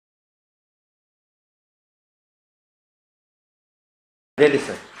Really,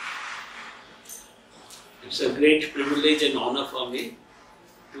 sir. It's a great privilege and honor for me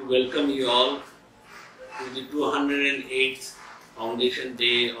to welcome you all to the 208th Foundation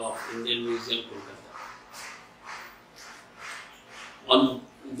Day of Indian Museum, Kolkata. On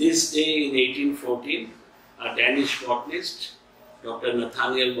this day in 1814, a Danish botanist, Dr.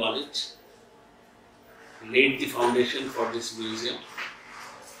 Nathaniel Wallich, laid the foundation for this museum.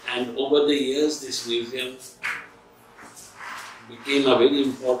 And over the years, this museum became a very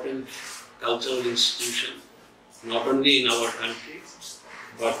important cultural institution, not only in our country,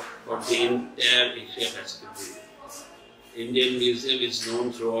 but for the entire Asia-Pacific region. Indian Museum is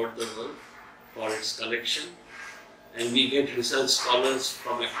known throughout the world for its collection, and we get research scholars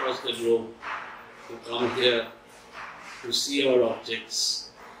from across the globe who come here to see our objects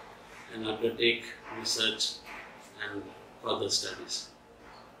and undertake research and further studies.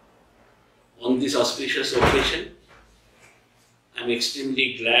 On this auspicious occasion, I am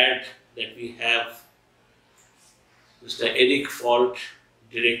extremely glad that we have Mr. Eric Falt,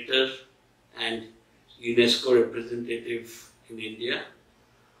 Director and UNESCO representative in India,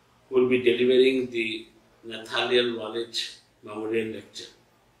 who will be delivering the Nathaniel Wallich Memorial Lecture.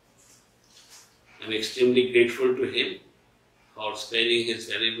 I am extremely grateful to him for sparing his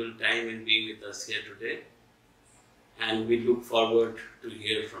valuable time and being with us here today, and we look forward to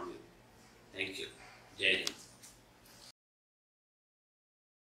hear from him. Thank you. Jai Hind.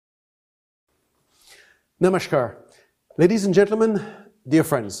 Namaskar. Ladies and gentlemen, dear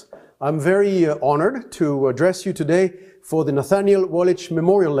friends, I'm very honored to address you today for the Nathaniel Wallich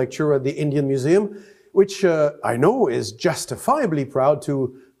Memorial Lecture at the Indian Museum, which I know is justifiably proud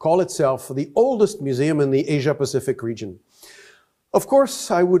to call itself the oldest museum in the Asia-Pacific region. Of course,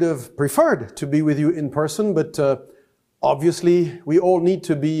 I would have preferred to be with you in person, but obviously we all need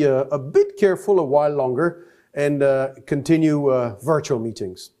to be a bit careful a while longer and continue virtual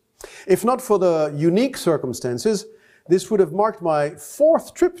meetings. If not for the unique circumstances, this would have marked my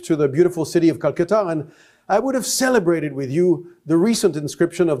 4th trip to the beautiful city of Kolkata, and I would have celebrated with you the recent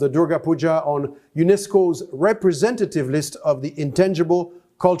inscription of the Durga Puja on UNESCO's representative list of the intangible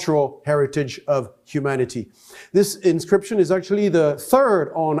cultural heritage of humanity. This inscription is actually the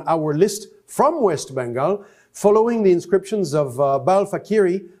 3rd on our list from West Bengal, following the inscriptions of Bal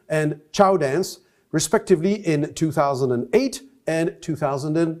Fakiri and Chow Dance, respectively in 2008 and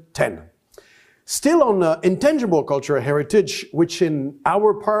 2010. Still on intangible cultural heritage, which in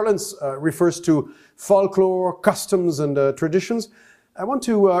our parlance refers to folklore, customs and traditions, I want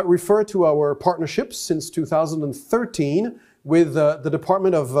to refer to our partnerships since 2013 with the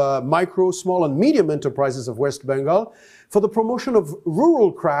Department of Micro, Small and Medium Enterprises of West Bengal for the promotion of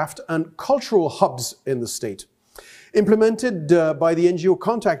rural craft and cultural hubs in the state. Implemented by the NGO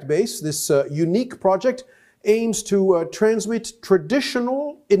Contact Base, this unique project aims to transmit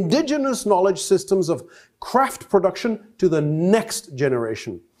traditional indigenous knowledge systems of craft production to the next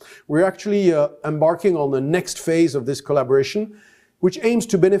generation. We're actually embarking on the next phase of this collaboration, which aims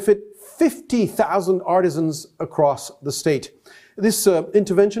to benefit 50,000 artisans across the state. This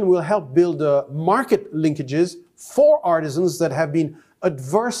intervention will help build market linkages for artisans that have been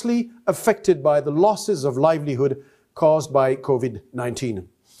adversely affected by the losses of livelihood caused by COVID-19.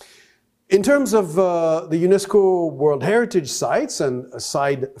 In terms of the UNESCO World Heritage Sites, and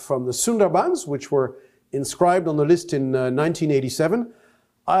aside from the Sundarbans, which were inscribed on the list in 1987,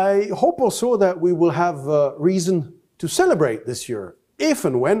 I hope also that we will have reason to celebrate this year, if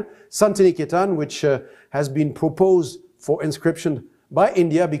and when Santiniketan, which has been proposed for inscription by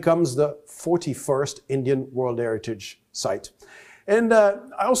India, becomes the 41st Indian World Heritage Site. And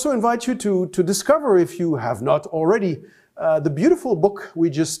I also invite you to discover, if you have not already, the beautiful book we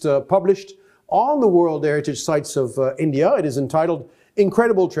just published on the World Heritage Sites of India. It is entitled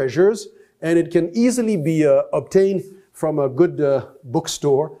Incredible Treasures, and it can easily be obtained from a good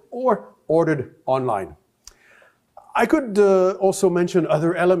bookstore or ordered online. I could also mention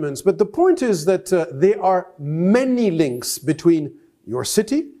other elements, but the point is that there are many links between your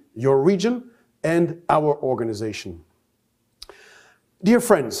city, your region, and our organization. Dear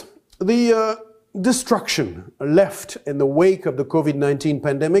friends, the destruction left in the wake of the COVID-19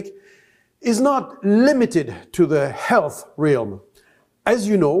 pandemic is not limited to the health realm. As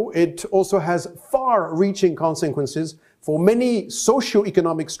you know, it also has far-reaching consequences for many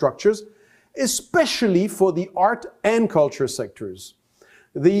socio-economic structures, especially for the art and culture sectors.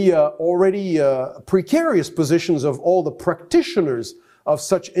 The already precarious positions of all the practitioners of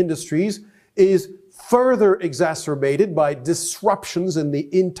such industries is further exacerbated by disruptions in the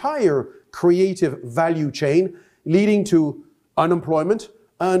entire creative value chain, leading to unemployment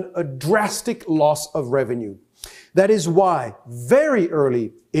and a drastic loss of revenue. That is why, very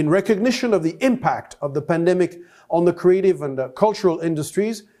early, in recognition of the impact of the pandemic on the creative and cultural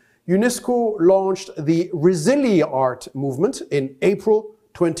industries, UNESCO launched the Resiliart movement in April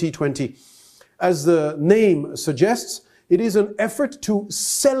 2020. As the name suggests, it is an effort to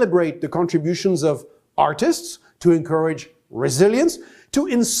celebrate the contributions of artists, to encourage resilience, to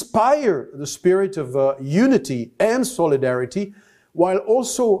inspire the spirit of unity and solidarity, while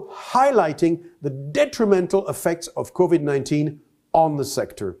also highlighting the detrimental effects of COVID-19 on the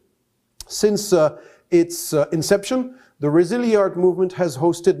sector. Since its inception, the Resiliart movement has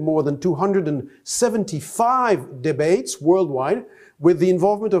hosted more than 275 debates worldwide with the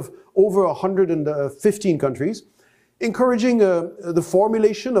involvement of over 115 countries, encouraging the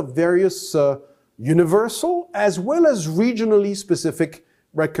formulation of various universal as well as regionally specific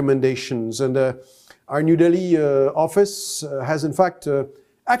recommendations. And our New Delhi office has in fact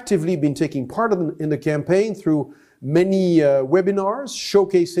actively been taking part in the campaign through many webinars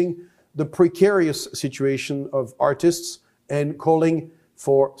showcasing the precarious situation of artists and calling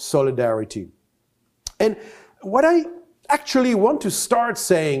for solidarity. And what I actually want to start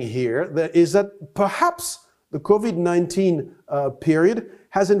saying here is that perhaps the COVID-19 period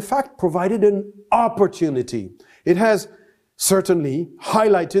has in fact provided an opportunity. It has certainly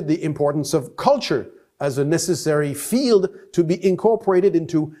highlighted the importance of culture as a necessary field to be incorporated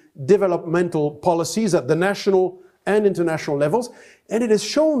into developmental policies at the national and international levels, and it has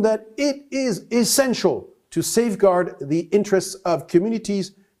shown that it is essential to safeguard the interests of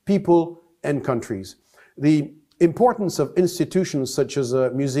communities, people, and countries. The importance of institutions such as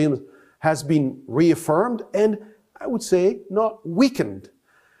museums has been reaffirmed and, I would say, not weakened.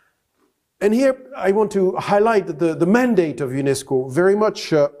 And here I want to highlight that the mandate of UNESCO very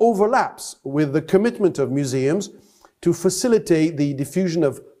much overlaps with the commitment of museums to facilitate the diffusion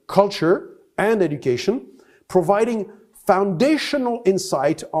of culture and education, providing foundational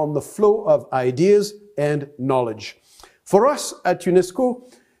insight on the flow of ideas and knowledge. For us at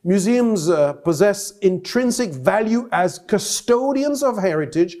UNESCO, museums possess intrinsic value as custodians of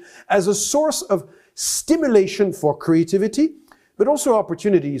heritage, as a source of stimulation for creativity, but also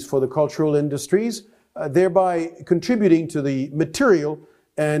opportunities for the cultural industries, thereby contributing to the material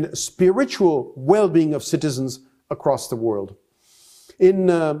and spiritual well-being of citizens across the world. In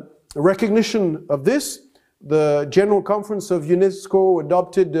recognition of this, the General Conference of UNESCO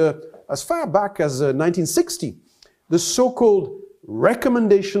adopted as far back as 1960 the so-called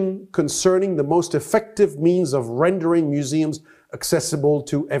recommendation concerning the most effective means of rendering museums accessible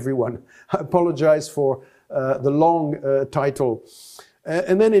to everyone. I apologize for the long title.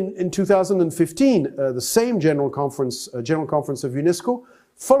 And then in 2015, the same General Conference of UNESCO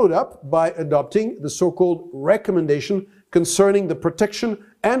followed up by adopting the so-called recommendation concerning the protection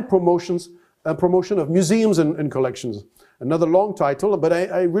and promotion of museums and collections. Another long title, but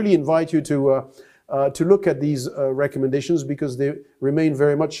I really invite you to look at these recommendations because they remain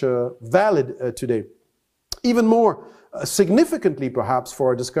very much valid today. Even more significantly, perhaps, for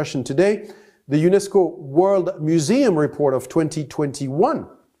our discussion today, the UNESCO World Museum Report of 2021,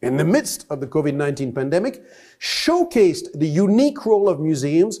 in the midst of the COVID-19 pandemic, showcased the unique role of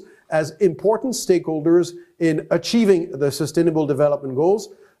museums as important stakeholders in achieving the Sustainable Development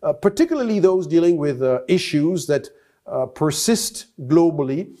Goals, particularly those dealing with issues that persist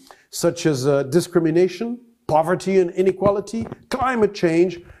globally, such as discrimination, poverty and inequality, climate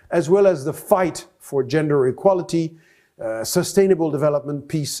change, as well as the fight for gender equality, sustainable development,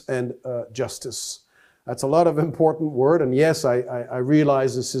 peace and justice. That's a lot of important word, and yes, I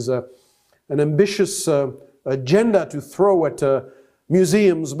realize this is an ambitious agenda to throw at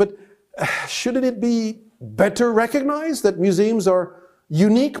museums, but shouldn't it be better recognized that museums are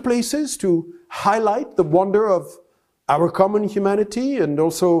unique places to highlight the wonder of our common humanity and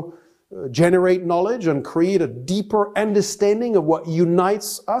also generate knowledge and create a deeper understanding of what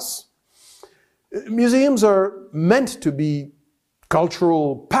unites us? Museums are meant to be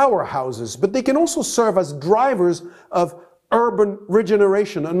cultural powerhouses, but they can also serve as drivers of urban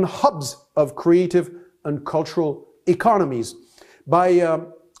regeneration and hubs of creative and cultural economies. By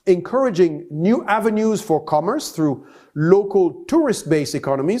encouraging new avenues for commerce through local tourist-based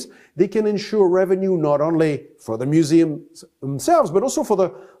economies, they can ensure revenue not only for the museums themselves, but also for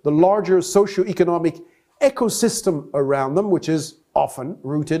the larger socio-economic ecosystem around them, which is often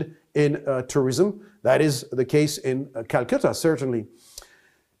rooted in tourism. That is the case in Calcutta, certainly.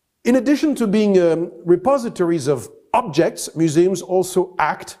 In addition to being repositories of objects, museums also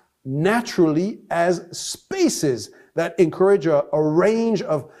act naturally as spaces that encourage a range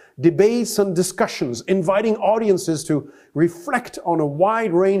of debates and discussions, inviting audiences to reflect on a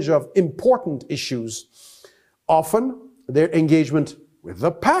wide range of important issues. Often, their engagement with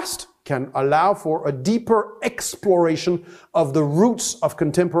the past can allow for a deeper exploration of the roots of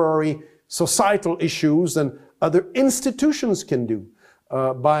contemporary societal issues than other institutions can do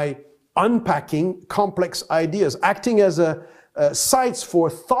by unpacking complex ideas, acting as sites for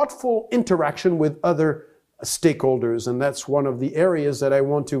thoughtful interaction with other stakeholders. And that's one of the areas that I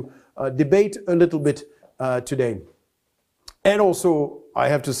want to debate a little bit today. And also, I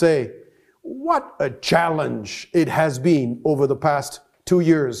have to say, what a challenge it has been over the past 2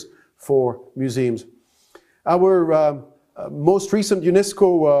 years for museums. Our most recent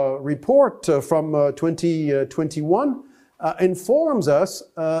UNESCO report from 2021 informs us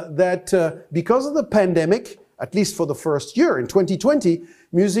that because of the pandemic, at least for the first year, in 2020,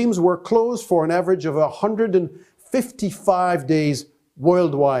 museums were closed for an average of 155 days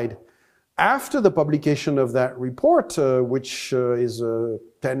worldwide. After the publication of that report, which is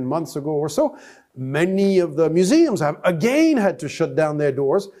 10 months ago or so, many of the museums have again had to shut down their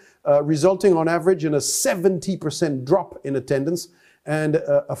doors, resulting on average in a 70% drop in attendance and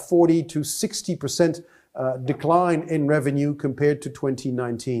a 40 to 60% decline in revenue compared to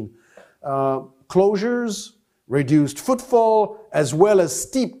 2019. Closures, reduced footfall, as well as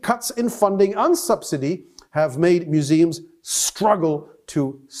steep cuts in funding and subsidy have made museums struggle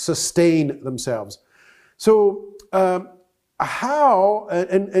to sustain themselves. So how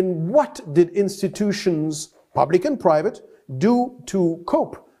and what did institutions, public and private, do to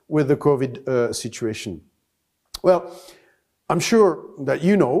cope with the COVID situation? Well, I'm sure that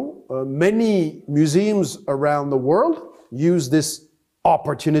you know many museums around the world use this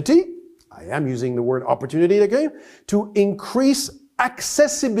opportunity, I am using the word opportunity again, to increase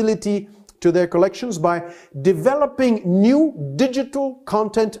accessibility to their collections by developing new digital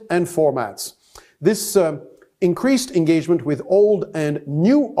content and formats. This increased engagement with old and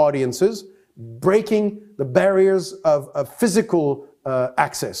new audiences, breaking the barriers of physical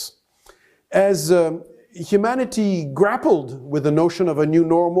access. As humanity grappled with the notion of a new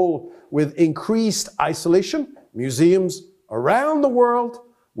normal with increased isolation, museums around the world,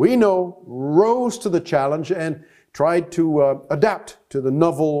 we know, rose to the challenge and tried to adapt to the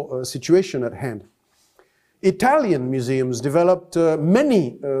novel situation at hand. Italian museums developed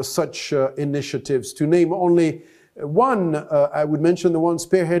many such initiatives. To name only one, I would mention the one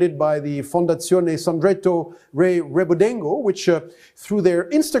spearheaded by the Fondazione Sandretto Re Rebodengo, which through their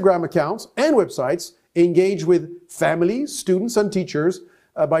Instagram accounts and websites engage with families, students and teachers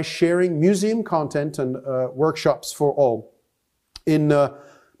by sharing museum content and workshops for all. In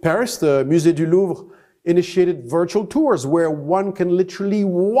Paris, the Musée du Louvre initiated virtual tours where one can literally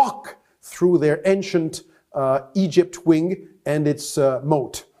walk through their ancient Egypt wing and its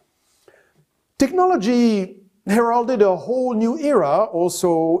moat. Technology heralded a whole new era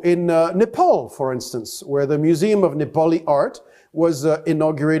also in Nepal, for instance, where the Museum of Nepali Art was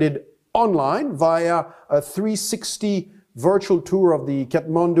inaugurated online via a 360 virtual tour of the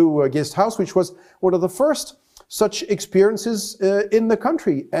Kathmandu guest house, which was one of the first such experiences in the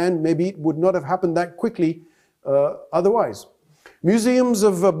country, and maybe it would not have happened that quickly otherwise. Museums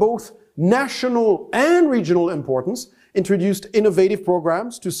of both national and regional importance introduced innovative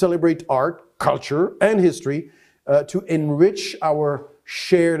programs to celebrate art, culture, and history to enrich our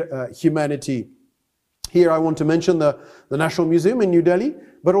shared humanity. Here I want to mention the National Museum in New Delhi,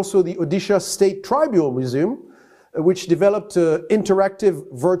 but also the Odisha State Tribal Museum, which developed interactive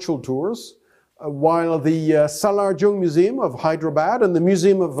virtual tours, while the Salarjung Museum of Hyderabad and the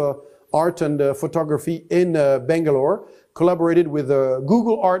Museum of Art and Photography in Bangalore collaborated with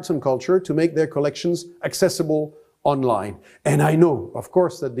Google Arts and Culture to make their collections accessible online. And I know, of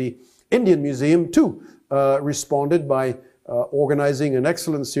course, that the Indian Museum too responded by organizing an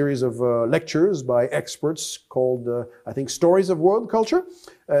excellent series of lectures by experts called, I think, Stories of World Culture,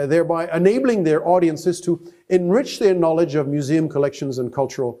 thereby enabling their audiences to enrich their knowledge of museum collections and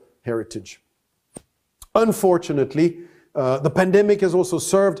cultural heritage. Unfortunately, the pandemic has also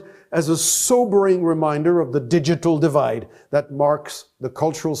served as a sobering reminder of the digital divide that marks the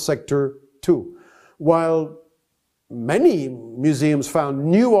cultural sector too. While many museums found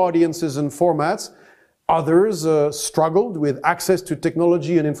new audiences and formats, others struggled with access to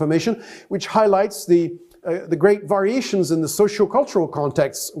technology and information, which highlights the great variations in the socio-cultural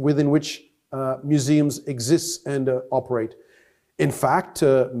contexts within which museums exist and operate. In fact,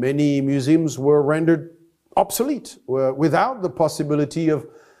 many museums were rendered obsolete without the possibility of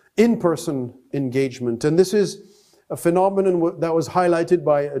in-person engagement. And this is a phenomenon that was highlighted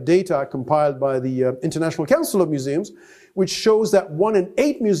by data compiled by the International Council of Museums, which shows that 1 in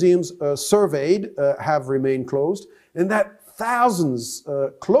 8 museums surveyed have remained closed, and that thousands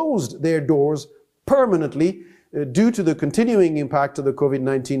closed their doors permanently due to the continuing impact of the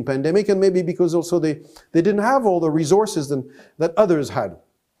COVID-19 pandemic, and maybe because also they didn't have all the resources that others had.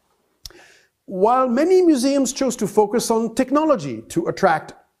 While many museums chose to focus on technology to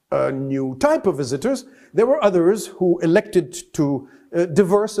attract a new type of visitors, there were others who elected to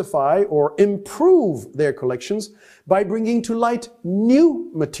diversify or improve their collections by bringing to light new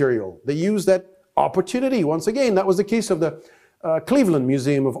material. They used that opportunity. Once again, that was the case of the Cleveland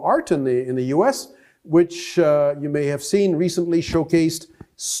Museum of Art in the US, which you may have seen recently showcased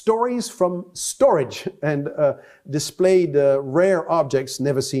stories from storage and displayed rare objects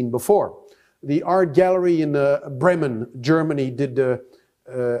never seen before. The art gallery in Bremen, Germany did,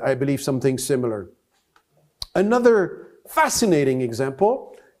 I believe, something similar. Another fascinating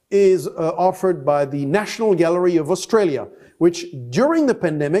example is offered by the National Gallery of Australia, which during the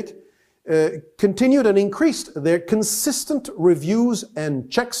pandemic continued and increased their consistent reviews and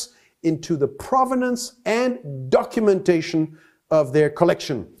checks into the provenance and documentation of their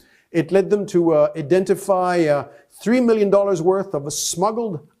collection. It led them to identify $3 million worth of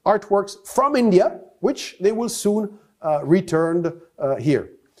smuggled artworks from India, which they will soon return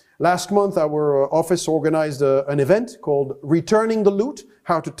here. Last month, our office organized an event called Returning the Loot,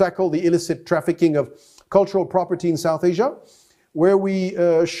 How to Tackle the Illicit Trafficking of Cultural Property in South Asia, where we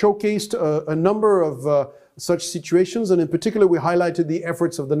showcased a number of such situations, and in particular we highlighted the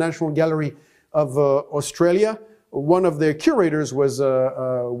efforts of the National Gallery of Australia. One of their curators was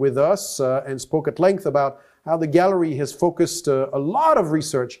with us and spoke at length about how the gallery has focused a lot of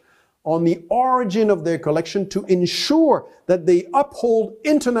research on the origin of their collection to ensure that they uphold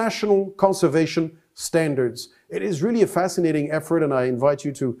international conservation standards. It is really a fascinating effort, and I invite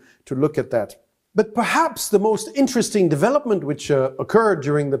you to look at that. But perhaps the most interesting development which occurred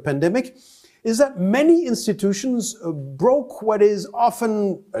during the pandemic is that many institutions broke what is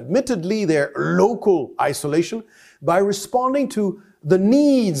often, admittedly, their local isolation by responding to the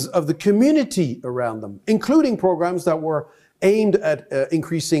needs of the community around them, including programs that were aimed at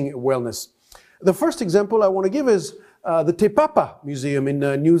increasing wellness. The first example I want to give is the Te Papa Museum in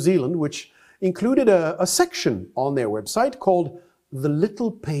New Zealand, which included a section on their website called The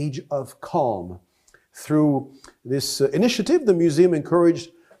Little Page of Calm. Through this initiative, the museum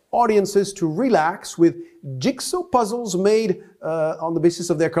encouraged audiences to relax with jigsaw puzzles made on the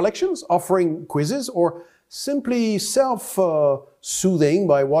basis of their collections, offering quizzes, or simply self-soothing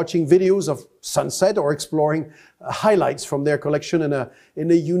by watching videos of sunset or exploring highlights from their collection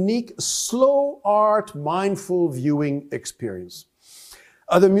in a unique, slow art, mindful viewing experience.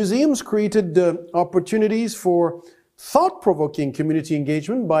 Other museums created opportunities for thought-provoking community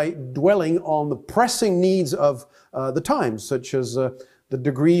engagement by dwelling on the pressing needs of the times, such as the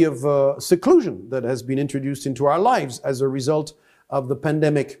degree of seclusion that has been introduced into our lives as a result of the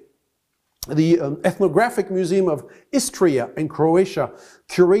pandemic. The Ethnographic Museum of Istria in Croatia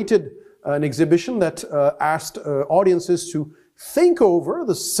curated an exhibition that asked audiences to think over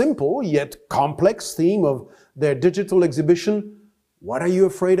the simple yet complex theme of their digital exhibition, What Are You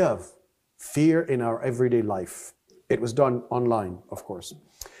Afraid Of? Fear in Our Everyday Life. It was done online, of course.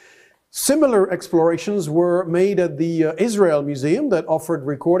 Similar explorations were made at the Israel Museum that offered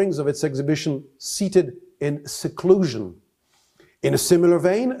recordings of its exhibition Seated in Seclusion. In a similar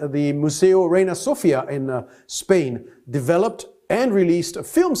vein, the Museo Reina Sofia in Spain developed and released a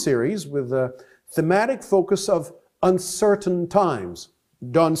film series with a thematic focus of uncertain times,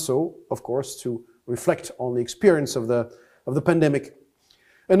 done so, of course, to reflect on the experience of the pandemic.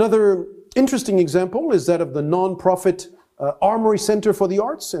 Another interesting example is that of the non-profit Armory Center for the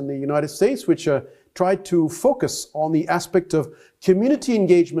Arts in the United States, which tried to focus on the aspect of community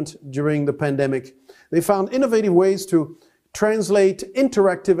engagement during the pandemic. They found innovative ways to translate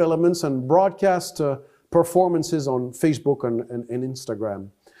interactive elements and broadcast performances on Facebook and Instagram.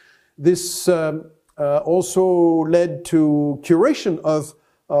 This also led to curation of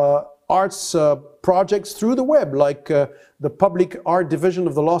arts projects through the web, like the Public Art Division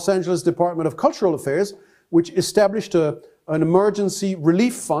of the Los Angeles Department of Cultural Affairs, which established an emergency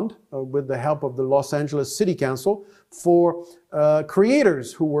relief fund with the help of the Los Angeles City Council for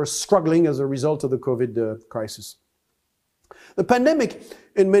creators who were struggling as a result of the COVID crisis. The pandemic,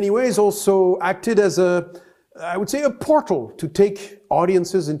 in many ways, also acted as I would say, a portal to take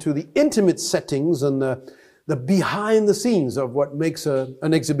audiences into the intimate settings and the behind the scenes of what makes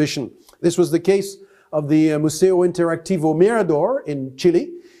an exhibition. This was the case of the Museo Interactivo Mirador in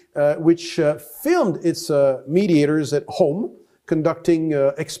Chile, which filmed its mediators at home, conducting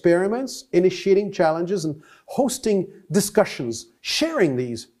experiments, initiating challenges, and hosting discussions, sharing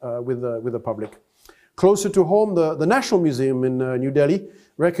these with the public. Closer to home, the National Museum in New Delhi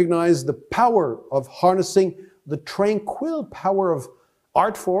recognized the power of harnessing the tranquil power of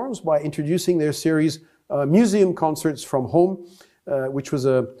art forms by introducing their series Museum Concerts from Home, which was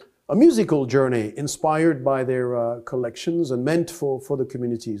a musical journey inspired by their collections and meant for the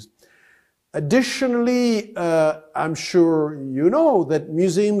communities. Additionally, I'm sure you know that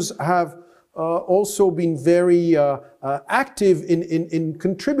museums have also been very active in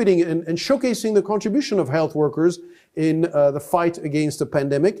contributing and showcasing the contribution of health workers in the fight against the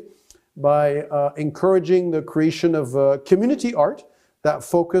pandemic by encouraging the creation of community art that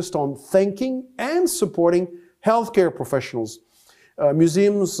focused on thanking and supporting healthcare professionals.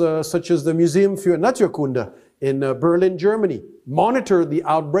 Museums such as the Museum für Naturkunde in Berlin, Germany, monitored the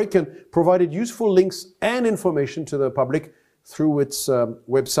outbreak and provided useful links and information to the public through its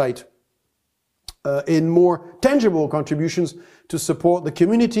website. In more tangible contributions to support the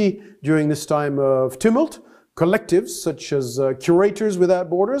community during this time of tumult, collectives such as Curators Without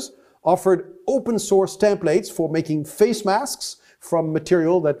Borders offered open source templates for making face masks from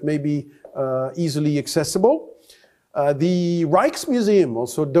material that may be easily accessible. The Rijksmuseum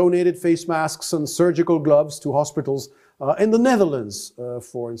also donated face masks and surgical gloves to hospitals in the Netherlands,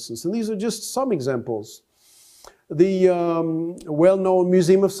 for instance. And these are just some examples. The well-known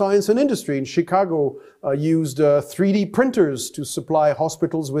Museum of Science and Industry in Chicago used 3D printers to supply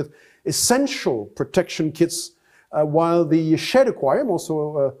hospitals with essential protection kits, while the Shed Aquarium,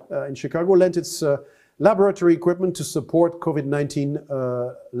 also in Chicago, lent its laboratory equipment to support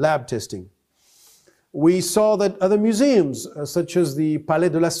COVID-19 lab testing. We saw that other museums, such as the Palais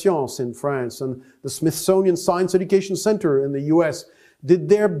de la Science in France and the Smithsonian Science Education Center in the US, did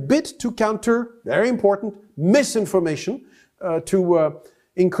their bit to counter, very important, misinformation, to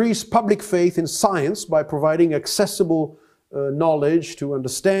increase public faith in science by providing accessible knowledge to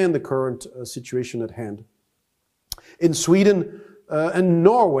understand the current situation at hand. In Sweden and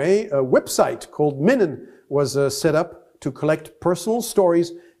Norway, a website called Minnen was set up to collect personal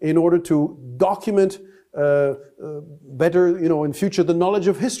stories in order to document better, in future, the knowledge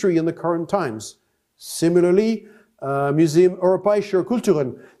of history in the current times. Similarly, Museum Europäischer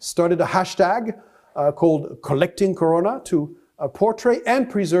Kulturen started a hashtag called Collecting Corona to portray and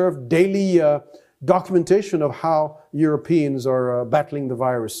preserve daily documentation of how Europeans are battling the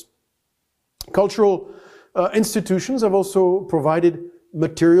virus. Cultural institutions have also provided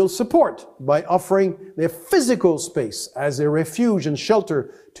material support by offering their physical space as a refuge and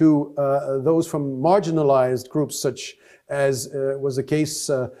shelter to those from marginalized groups, such as was the case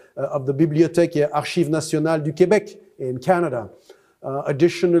of the Bibliothèque et Archives Nationales du Québec in Canada.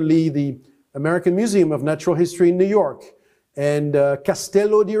 Additionally, the American Museum of Natural History in New York and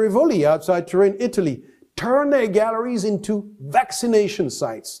Castello di Rivoli outside Turin, Italy, turned their galleries into vaccination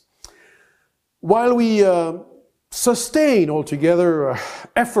sites. While we sustain altogether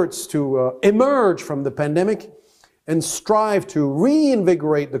efforts to emerge from the pandemic and strive to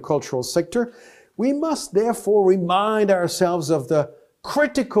reinvigorate the cultural sector, we must therefore remind ourselves of the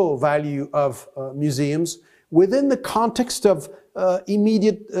critical value of museums within the context of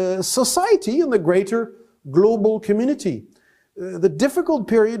immediate society and the greater global community. The difficult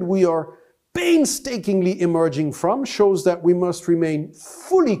period we are painstakingly emerging from shows that we must remain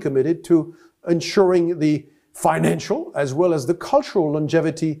fully committed to ensuring the financial as well as the cultural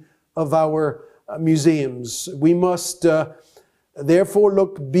longevity of our museums. We must therefore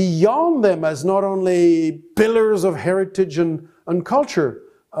look beyond them as not only pillars of heritage and culture,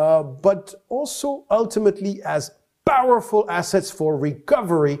 but also ultimately as powerful assets for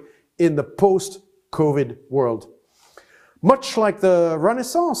recovery in the post-COVID world. Much like the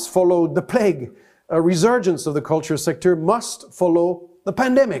Renaissance followed the plague, a resurgence of the culture sector must follow the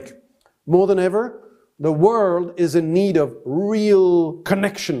pandemic. More than ever, the world is in need of real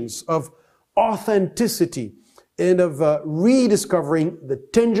connections, of authenticity, and of rediscovering the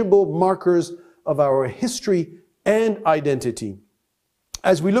tangible markers of our history and identity.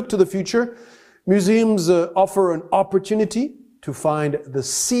 As we look to the future, museums offer an opportunity to find the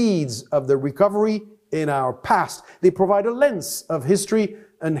seeds of the recovery in our past. They provide a lens of history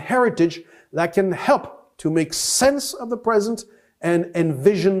and heritage that can help to make sense of the present and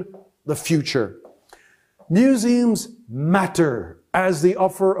envision the future. Museums matter as they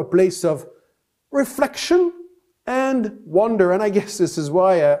offer a place of reflection and wonder. And I guess this is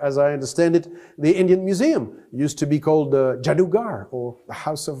why, as I understand it, the Indian Museum used to be called Jadugar, or the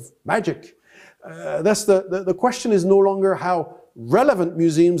House of Magic. Thus, the question is no longer how relevant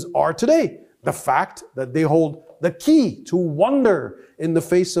museums are today. The fact that they hold the key to wonder in the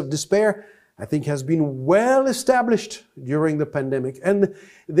face of despair, I think, has been well established during the pandemic. And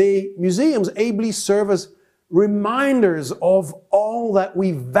the museums ably serve as reminders of all that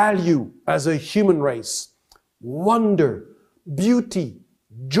we value as a human race. wonder, beauty,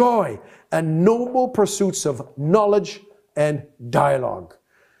 joy, and noble pursuits of knowledge and dialogue.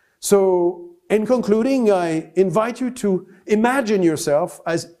 So, in concluding, I invite you to imagine yourself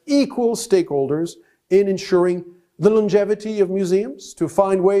as equal stakeholders in ensuring the longevity of museums, to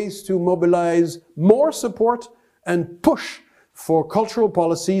find ways to mobilize more support and push for cultural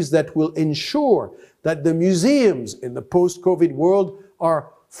policies that will ensure that the museums in the post-COVID world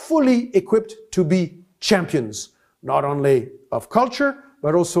are fully equipped to be champions, not only of culture,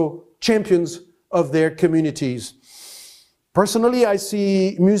 but also champions of their communities. Personally, I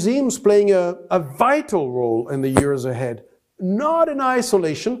see museums playing a vital role in the years ahead, not in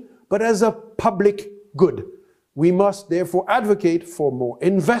isolation, but as a public good. We must therefore advocate for more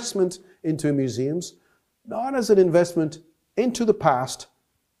investment into museums, not as an investment into the past,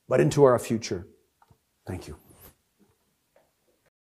 but into our future. Thank you.